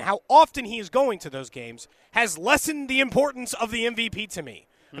and how often he is going to those games has lessened the importance of the MVP to me.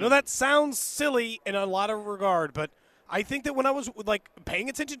 I know that sounds silly in a lot of regard, but I think that when I was paying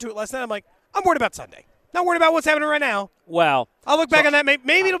attention to it last night, I'm like, I'm worried about Sunday. Not worried about what's happening right now. Well, I'll look back on that.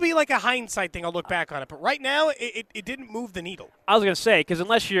 Maybe it'll be like a hindsight thing. I'll look back on it. But right now, it didn't move the needle. I was going to say, because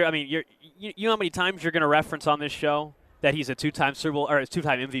unless you know how many times you're going to reference on this show that he's a 2-time Super Bowl or a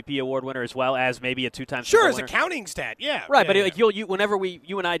 2-time MVP award winner as well as maybe a 2-time Super Bowl winner. Sure, as a counting stat, yeah. Right, yeah, but whenever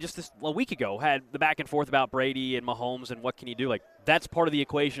you and I just a week ago had the back and forth about Brady and Mahomes and what can he do, that's part of the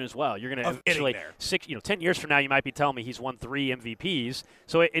equation as well. You're going to eventually 10 years from now you might be telling me he's won 3 MVPs.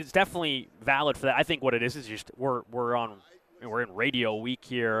 So it's definitely valid for that. I think what it is just we're in radio week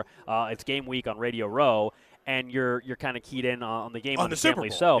here. It's game week on Radio Row. And you're kind of keyed in on the game on the family.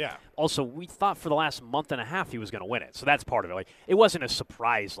 Super Bowl, so also we thought for the last month and a half he was going to win it. So that's part of it. It wasn't a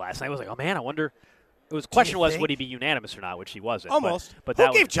surprise last night. I was like, oh man, I wonder. It was question was would he be unanimous or not, which he wasn't. Almost. But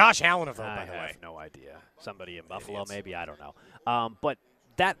who gave Josh Allen a vote? By the way, I have no idea. Somebody in Buffalo, maybe, I don't know. But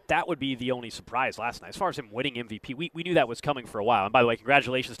that would be the only surprise last night. As far as him winning MVP, we knew that was coming for a while. And by the way,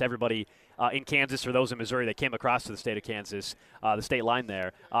 congratulations to everybody in Kansas or those in Missouri that came across to the state of Kansas, the state line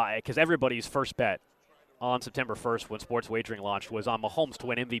there, because everybody's first bet on September 1st when sports wagering launched was on Mahomes to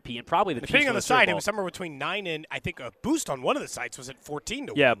win MVP and probably the Chiefs. Depending on the site, Super it was somewhere between 9 and I think a boost on one of the sites was at 14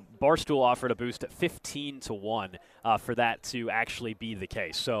 to 1. Yeah, Barstool offered a boost at 15 to 1 for that to actually be the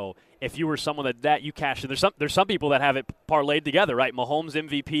case. So if you were someone that you cashed in, there's some people that have it parlayed together, right? Mahomes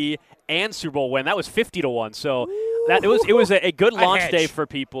MVP and Super Bowl win. That was 50 to 1. So that it was a good launch day for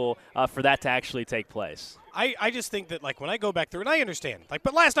people for that to actually take place. I just think that, like, when I go back through, and I understand, like,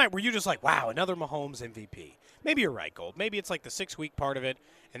 but last night were you just like, wow, another Mahomes MVP? Maybe you're right, Gold. Maybe it's like the 6-week part of it,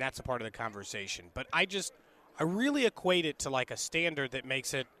 and that's a part of the conversation. But I really equate it to like a standard that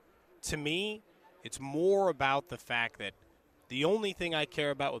makes it, to me, it's more about the fact that the only thing I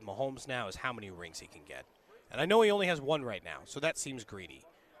care about with Mahomes now is how many rings he can get. And I know he only has one right now, so that seems greedy.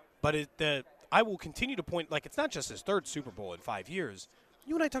 But I will continue to point, like, it's not just his third Super Bowl in 5 years.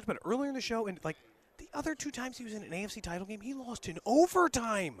 You and I talked about it earlier in the show, and, like, the other 2 times he was in an AFC title game, he lost in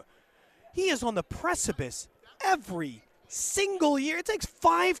overtime. He is on the precipice every single year. It takes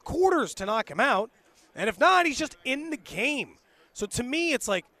 5 quarters to knock him out. And if not, he's just in the game. So to me, it's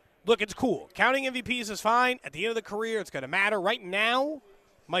like, look, it's cool. Counting MVPs is fine. At the end of the career, it's going to matter. Right now,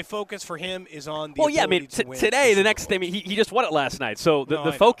 my focus for him is on the ability to win today, the next thing, he just won it last night. So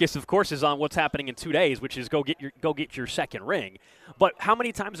the focus, of course, is on what's happening in 2 days, which is go get your second ring. But how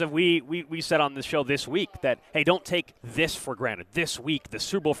many times have we said on the show this week that, hey, don't take this for granted, this week, the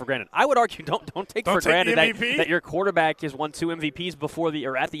Super Bowl for granted? I would argue don't take for granted that your quarterback has won 2 MVPs before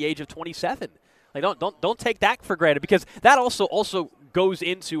or at the age of 27. Like don't take that for granted, because that also goes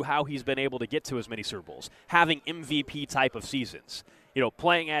into how he's been able to get to as many Super Bowls, having MVP type of seasons. You know,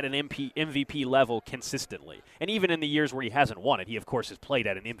 playing at an MVP level consistently. And even in the years where he hasn't won it, he, of course, has played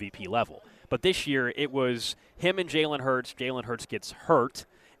at an MVP level. But this year, it was him and Jalen Hurts. Jalen Hurts gets hurt,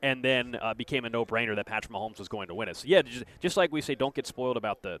 and then became a no-brainer that Patrick Mahomes was going to win it. So, yeah, just like we say, don't get spoiled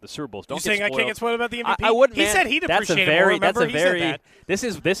about the Super Bowls. You're saying I can't get spoiled about the MVP? I wouldn't, he man. said he'd appreciate it more. Remember, he said that. This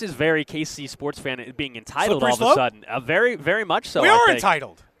is very KC sports fan being entitled Slippery all of a sudden. Very, very much so. We are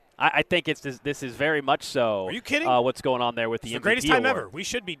entitled. I think this is very much so. Are you kidding? What's going on there with the MVP greatest time award. ever. We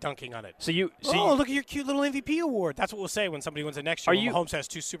should be dunking on it. Look at your cute little MVP award. That's what we'll say when somebody wins it next year. Mahomes has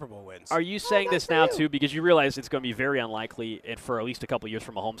 2 Super Bowl wins. Are you saying this now too because you realize it's going to be very unlikely for at least a couple of years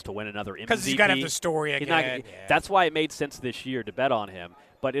for Mahomes to win another MVP? Because he's got to have the story again. That's why it made sense this year to bet on him.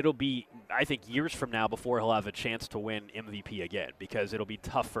 But it'll be, I think, years from now before he'll have a chance to win MVP again, because it'll be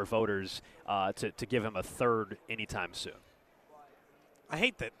tough for voters to give him a third anytime soon. I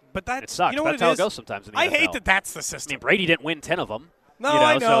hate that, but that it sucks. You know that's how it goes sometimes in the NFL. I hate that that's the system. I mean, Brady didn't win 10 of them. No,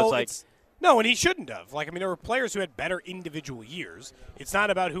 I know. So it's no, and he shouldn't have. Like, I mean, there were players who had better individual years. It's not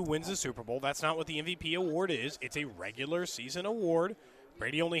about who wins the Super Bowl. That's not what the MVP award is. It's a regular season award.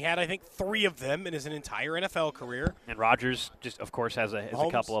 Brady only had, I think, 3 of them in his entire NFL career. And Rodgers just, of course, has a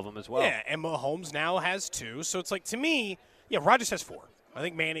couple of them as well. Yeah, and Mahomes now has 2. So it's like, to me, yeah, Rodgers has 4. I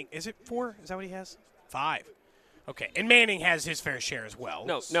think Manning, is it 4? Is that what he has? 5. Okay, and Manning has his fair share as well.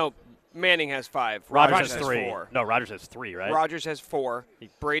 No, Manning has 5. Rodgers has 3. 4. No, Rodgers has 3, right? Rodgers has 4.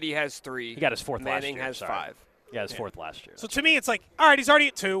 Brady has 3. He got his 4th last year. Manning has 5. He got his 4th last year. So to me, it's like, all right, he's already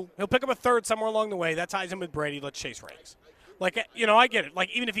at 2. He'll pick up a 3rd somewhere along the way. That ties him with Brady. Let's chase rings. Like, you know, I get it.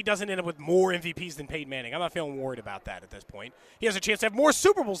 Like, even if he doesn't end up with more MVPs than Peyton Manning, I'm not feeling worried about that at this point. He has a chance to have more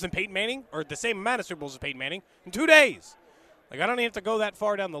Super Bowls than Peyton Manning, or the same amount of Super Bowls as Peyton Manning, in 2 days. Like, I don't even have to go that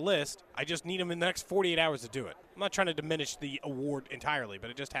far down the list. I just need him in the next 48 hours to do it. I'm not trying to diminish the award entirely, but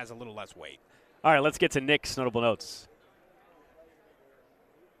it just has a little less weight. All right, let's get to Nick's notable notes.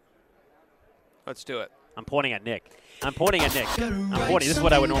 Let's do it. I'm pointing at Nick. This is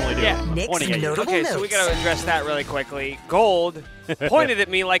what I would normally do. Yeah. I'm pointing at you. Okay, so we got to address that really quickly. Gold pointed at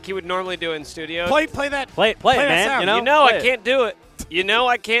me like he would normally do in studio. Play that. Play it, man. Sound. You know I can't do it. You know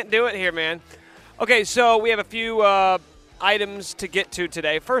I can't do it here, man. Okay, so we have a few items to get to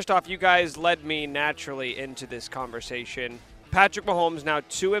today. First off, you guys led me naturally into this conversation. Patrick Mahomes now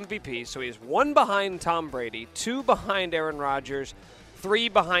 2 MVPs, so he's 1 behind Tom Brady, 2 behind Aaron Rodgers, 3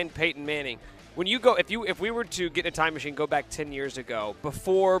 behind Peyton Manning. When you go, if we were to get in a time machine, go back 10 years ago,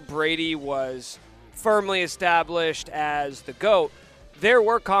 before Brady was firmly established as the GOAT, there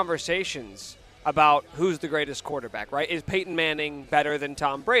were conversations about who's the greatest quarterback, right? Is Peyton Manning better than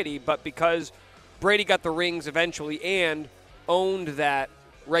Tom Brady? But because Brady got the rings eventually and owned that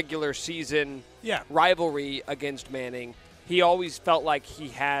regular season rivalry against Manning, he always felt like he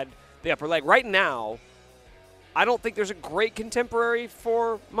had the upper leg. Right now, I don't think there's a great contemporary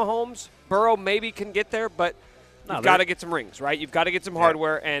for Mahomes. Burrow maybe can get there, but you've got to get some rings, right? You've got to get some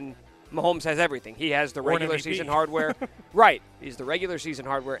hardware, and Mahomes has everything. He has the regular season hardware. Right. He's the regular season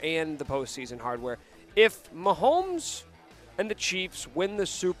hardware and the postseason hardware. If Mahomes and the Chiefs win the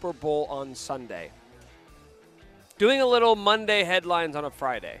Super Bowl on Sunday, Doing a little Monday headlines on a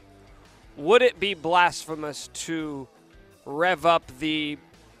Friday. Would it be blasphemous to rev up the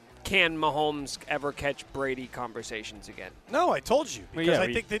can Mahomes ever catch Brady conversations again? No, I told you. Because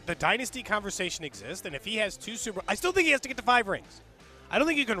I think that the dynasty conversation exists, and if he has 2 Super – I still think he has to get to 5 rings. I don't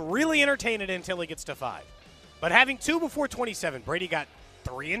think you can really entertain it until he gets to 5. But having 2 before 27, Brady got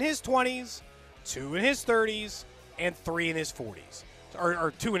 3 in his 20s, 2 in his 30s, and 3 in his 40s.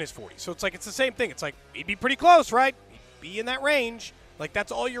 Or 2 in his 40s. So it's like it's the same thing. It's like he'd be pretty close, right? He'd be in that range. Like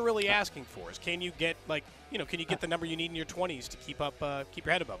that's all you're really asking for is can you get can you get the number you need in your 20s to keep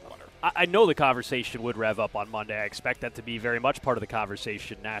your head above water? I know the conversation would rev up on Monday. I expect that to be very much part of the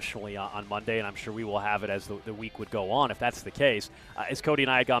conversation nationally on Monday, and I'm sure we will have it as the week would go on if that's the case. As Cody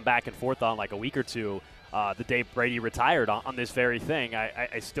and I had gone back and forth on like a week or two, the day Brady retired on this very thing,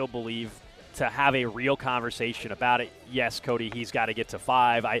 I still believe to have a real conversation about it, yes, Cody, he's got to get to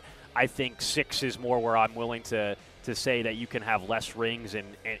 5. I think 6 is more where I'm willing to say that you can have less rings and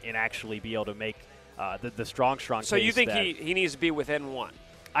actually be able to make the strong So case. You think he needs to be within 1?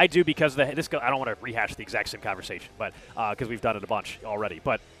 I do because I don't want to rehash the exact same conversation, but because we've done it a bunch already.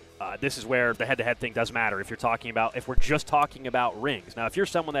 But this is where the head-to-head thing does matter. If we're just talking about rings. Now, if you're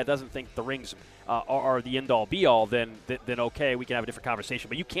someone that doesn't think the rings are the end-all, be-all, then okay, we can have a different conversation.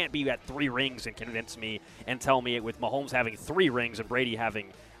 But you can't be at 3 rings and convince me and tell me with Mahomes having 3 rings and Brady having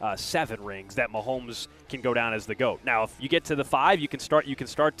 7 rings that Mahomes can go down as the GOAT. Now, if you get to the 5, you can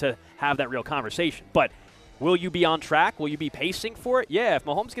start to have that real conversation. But will you be on track? Will you be pacing for it? Yeah, if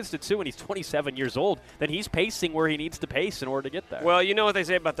Mahomes gets to 2 and he's 27 years old, then he's pacing where he needs to pace in order to get there. Well, you know what they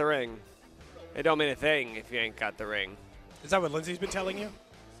say about the ring. It don't mean a thing if you ain't got the ring. Is that what Lindsay's been telling you?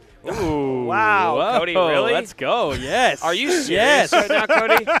 Ooh. Wow, whoa, Cody, really? Let's go, yes. Are you serious right now,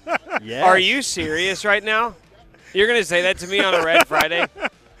 Cody? Yes. Are you serious right now? You're going to say that to me on a Red Friday?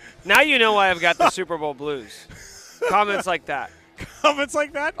 Now you know why I've got the Super Bowl blues. Comments like that. Comments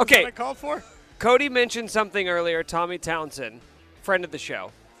like that? Okay. Is that what I called for? Cody mentioned something earlier, Tommy Townsend, friend of the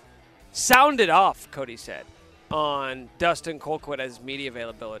show. Sounded off, Cody said, on Dustin Colquitt's media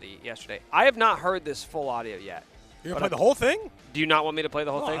availability yesterday. I have not heard this full audio yet. You're going to play the whole thing? Do you not want me to play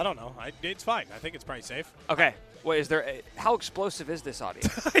the whole thing? I don't know. It's fine. I think it's probably safe. Okay. Wait, how explosive is this audio?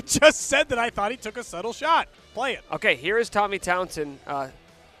 I just said that I thought he took a subtle shot. Play it. Okay, here is Tommy Townsend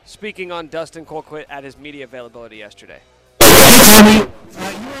speaking on Dustin Colquitt at his media availability yesterday. All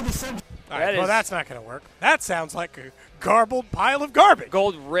right, well, that's not going to work. That sounds like a garbled pile of garbage.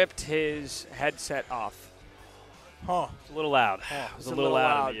 Gold ripped his headset off. Huh. It's a little loud. It was a little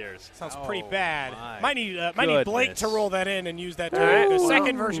loud in the ears. Sounds pretty bad. My might need Blake to roll that in and use that right. the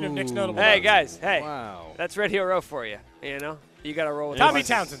second version of Nick's Notable. Hey, guys. Hey. Wow. That's Radio Row for you. You know? You got to roll with Tommy it.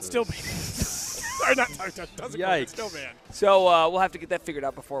 Townsend, still banned. Sorry, not Tommy Townsend. Yikes. Still banned. So we'll have to get that figured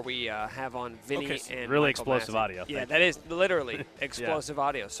out before we have on Vinny and really Michael explosive Massey. audio. Yeah, that is literally explosive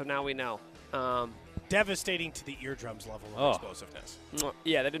audio. So now we know. Devastating to the eardrums level of explosiveness.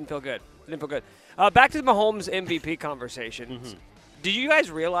 Yeah, that didn't feel good. Back to the Mahomes MVP conversation. Mm-hmm. Did you guys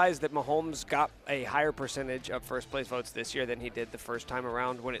realize that Mahomes got a higher percentage of first-place votes this year than he did the first time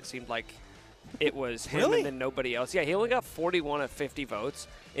around when it seemed like it was him Really? and then nobody else? Yeah, he only got 41 of 50 votes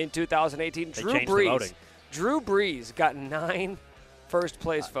in 2018. They changed the voting. Drew Brees got 9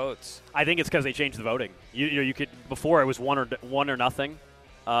 first-place votes. I think it's because they changed the voting. You could before it was one or nothing.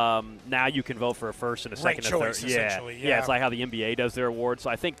 Now you can vote for a first and a second and a third. Yeah, it's like how the NBA does their awards. So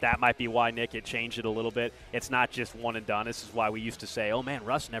I think that might be why, Nick, it changed it a little bit. It's not just one and done. This is why we used to say, oh, man,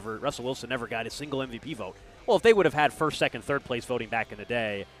 Russell Wilson never got a single MVP vote. Well, if they would have had first, second, third place voting back in the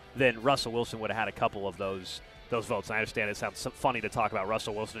day, then Russell Wilson would have had a couple of those votes. And I understand it sounds funny to talk about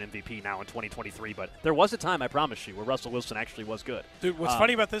Russell Wilson MVP now in 2023, but there was a time, I promise you, where Russell Wilson actually was good. Dude, what's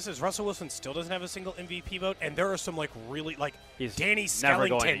funny about this is Russell Wilson still doesn't have a single MVP vote, and there are some really Danny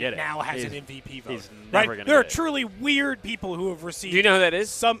Skellington now has an MVP vote. He's never going to There are truly weird people who have received. Do you know who that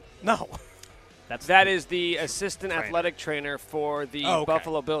is? No. That is the assistant athletic trainer for the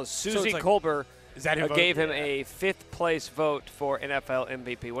Buffalo Bills, Susie Colbert. Is that who gave him a 5th place vote for NFL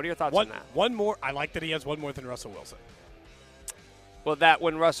MVP. What are your thoughts on that? One more. I like that he has one more than Russell Wilson. Well,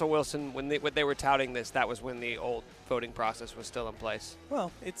 when Russell Wilson, when they were touting this, that was when the old voting process was still in place.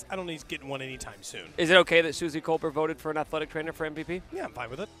 Well, I don't know he's getting one anytime soon. Is it okay that Susie Colbert voted for an athletic trainer for MVP? Yeah, I'm fine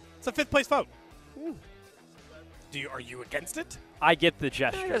with it. It's a 5th place vote. Are you against it? I get the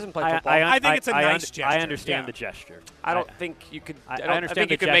gesture. He doesn't play football. I think it's a nice gesture. I understand the gesture. I don't think you could. I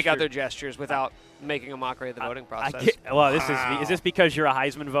think you could make other gestures without making a mockery of the voting process. Is this because you're a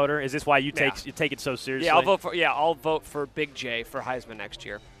Heisman voter? Is this why you take it so seriously? Yeah, I'll vote for Big J for Heisman next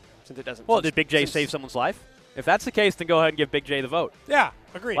year, since it doesn't. Well, did Big J save someone's life? If that's the case, then go ahead and give Big J the vote. Yeah,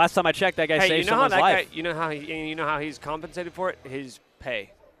 agreed. Last time I checked, that guy saved someone's life. You know how he's compensated for it? His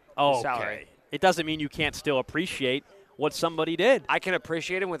pay. Oh, his salary. It doesn't mean you can't still appreciate what somebody did. I can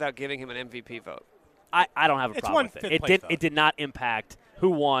appreciate him without giving him an MVP vote. I don't have a problem with it. It did not impact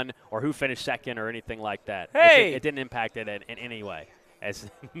who won or who finished second or anything like that. Hey! It didn't impact it in any way.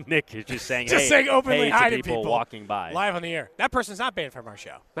 As Nick is just saying, saying openly hi to to people walking by. Live on the air. That person's not banned from our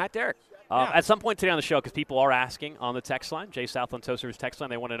show. Matt Derrick. At some point today on the show, because people are asking on the text line, Jay Southland Toaster's text line,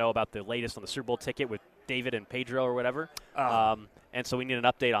 they want to know about the latest on the Super Bowl ticket with David and Pedro or whatever. And so we need an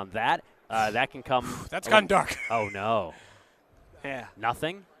update on that. That can come. That's gone dark. Oh, no. Yeah.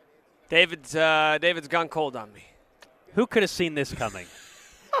 Nothing? David's gone cold on me. Who could have seen this coming?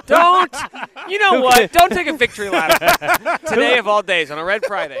 Don't. You know what? Don't take a victory lap today of all days on a Red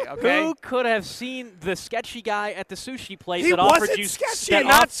Friday, okay? Who could have seen the sketchy guy at the sushi place He that offered wasn't you sketchy.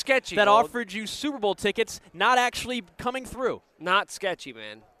 Not sketchy, that Gold. offered you Super Bowl tickets, not actually coming through? Not sketchy,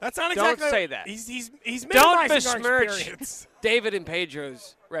 man. That's not Don't exactly. say that. He's Don't minimizing our besmirch experience. David and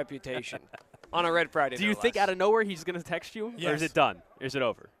Pedro's reputation on a Red Friday. Do you think out of nowhere he's going to text you? Yes. Or is it done? Or is it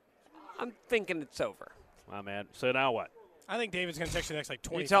over? I'm thinking it's over. Wow, man. So now what? I think David's going to text you next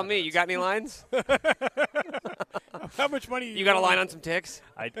 20. You tell me. You got any lines? How much money? You got a line on some ticks?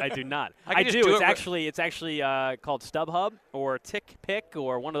 I do not. I do. do It's actually called StubHub or Tick Pick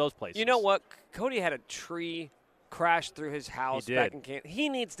or one of those places. You know what? Cody had a tree crash through his house He back did. in Kansas. He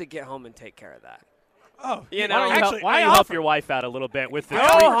needs to get home and take care of that. Oh, You Why know, don't you, why don't you help your wife out a little bit with the Go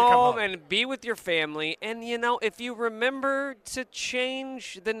tree? home and be with your family. And, you know, if you remember to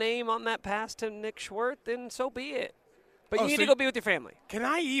change the name on that pass to Nick Schwerth, then so be it. But you need to go be with your family. Can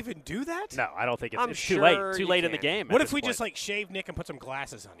I even do that? No, I don't think it's, I'm it's too sure late. Too you late in the can. game. What at if we this just point. shave Nick and put some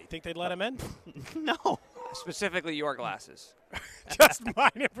glasses on? You think they'd let him in? No. Specifically your glasses. Just mine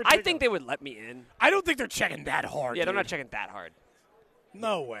in particular. I think they would let me in. I don't think they're checking that hard. Yeah, they're dude. not checking that hard.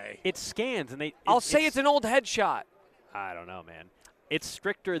 No way. It scans and they. I'll say it's an old headshot. I don't know, man. It's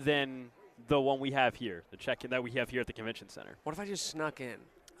stricter than the one we have here, the check-in that we have here at the convention center. What if I just snuck in?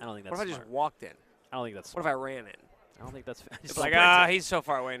 I don't think that's What if I smart. just walked in? I don't think that's What smart. if I ran in? I don't think that's It's like, he's so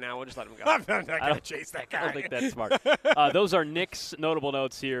far away now. We'll just let him go. I'm not going to chase that guy. I don't think that's smart. Those are Nick's notable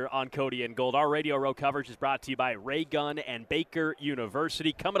notes here on Cody and Gold. Our Radio Row coverage is brought to you by Ray Gun and Baker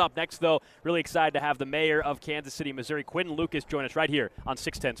University. Coming up next, though, really excited to have the mayor of Kansas City, Missouri, Quentin Lucas, join us right here on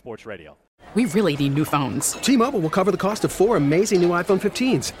 610 Sports Radio. We really need new phones. T-Mobile will cover the cost of 4 amazing new iPhone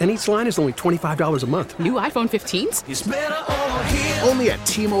 15s, and each line is only $25 a month. New iPhone 15s? It's better over here. Only at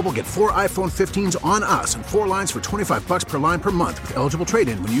T-Mobile, get 4 iPhone 15s on us and 4 lines for $25 per line per month with eligible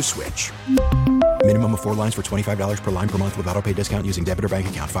trade-in when you switch. Minimum of 4 lines for $25 per line per month with autopay discount using debit or bank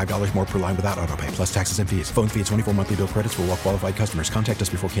account. $5 more per line without autopay, plus taxes and fees. Phone fee at 24 monthly bill credits for well-qualified customers. Contact us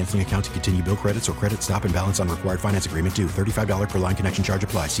before canceling account to continue bill credits or credit stop and balance on required finance agreement due. $35 per line connection charge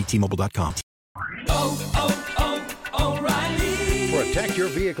applies. See T-Mobile.com. O'Reilly. Protect your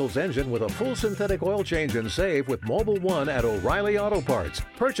vehicle's engine with a full synthetic oil change and save with Mobil 1 at O'Reilly Auto Parts.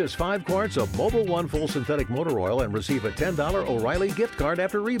 Purchase 5 quarts of Mobil 1 full synthetic motor oil and receive a $10 O'Reilly gift card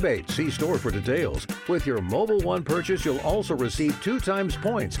after rebate. See store for details. With your Mobil 1 purchase, you'll also receive 2 times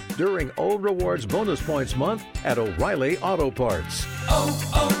points during Old Rewards Bonus Points Month at O'Reilly Auto Parts.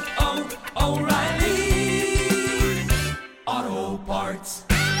 O'Reilly Auto Parts.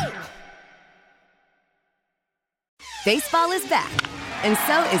 Baseball is back, and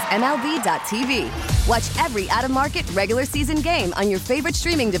so is MLB.tv. Watch every out-of-market, regular season game on your favorite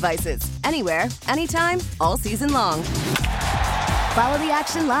streaming devices, anywhere, anytime, all season long. Follow the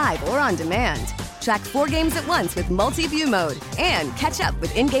action live or on demand. Track 4 games at once with multi-view mode and catch up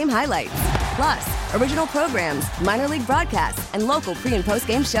with in-game highlights. Plus, original programs, minor league broadcasts, and local pre- and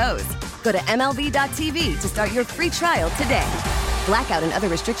post-game shows. Go to MLB.tv to start your free trial today. Blackout and other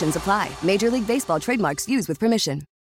restrictions apply. Major League Baseball trademarks used with permission.